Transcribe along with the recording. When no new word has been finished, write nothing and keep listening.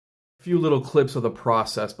Few little clips of the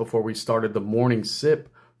process before we started the morning sip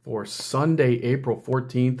for Sunday, April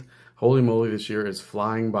 14th. Holy moly, this year is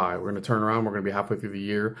flying by. We're going to turn around. We're going to be halfway through the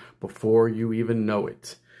year before you even know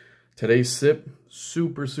it. Today's sip,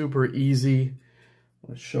 super, super easy.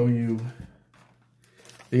 I'll show you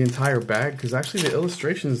the entire bag because actually the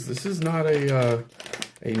illustrations, this is not a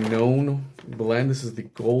known blend. This is the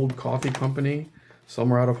Gold Coffee Company,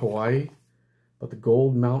 somewhere out of Hawaii. But the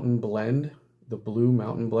Gold Mountain Blend, the Blue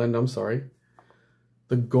Mountain Blend, I'm sorry.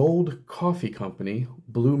 The Gold Coffee Company,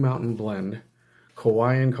 Blue Mountain Blend,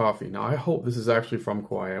 Hawaiian coffee. Now, I hope this is actually from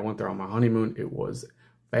Kauai. I went there on my honeymoon. It was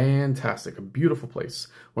fantastic. A beautiful place.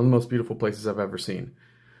 One of the most beautiful places I've ever seen.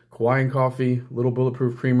 Hawaiian coffee, little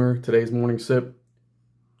bulletproof creamer. Today's morning sip.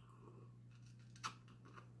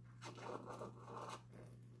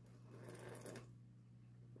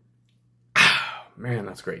 Man,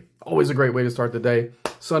 that's great. Always a great way to start the day.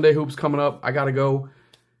 Sunday hoops coming up. I gotta go.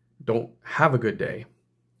 Don't have a good day.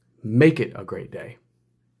 Make it a great day.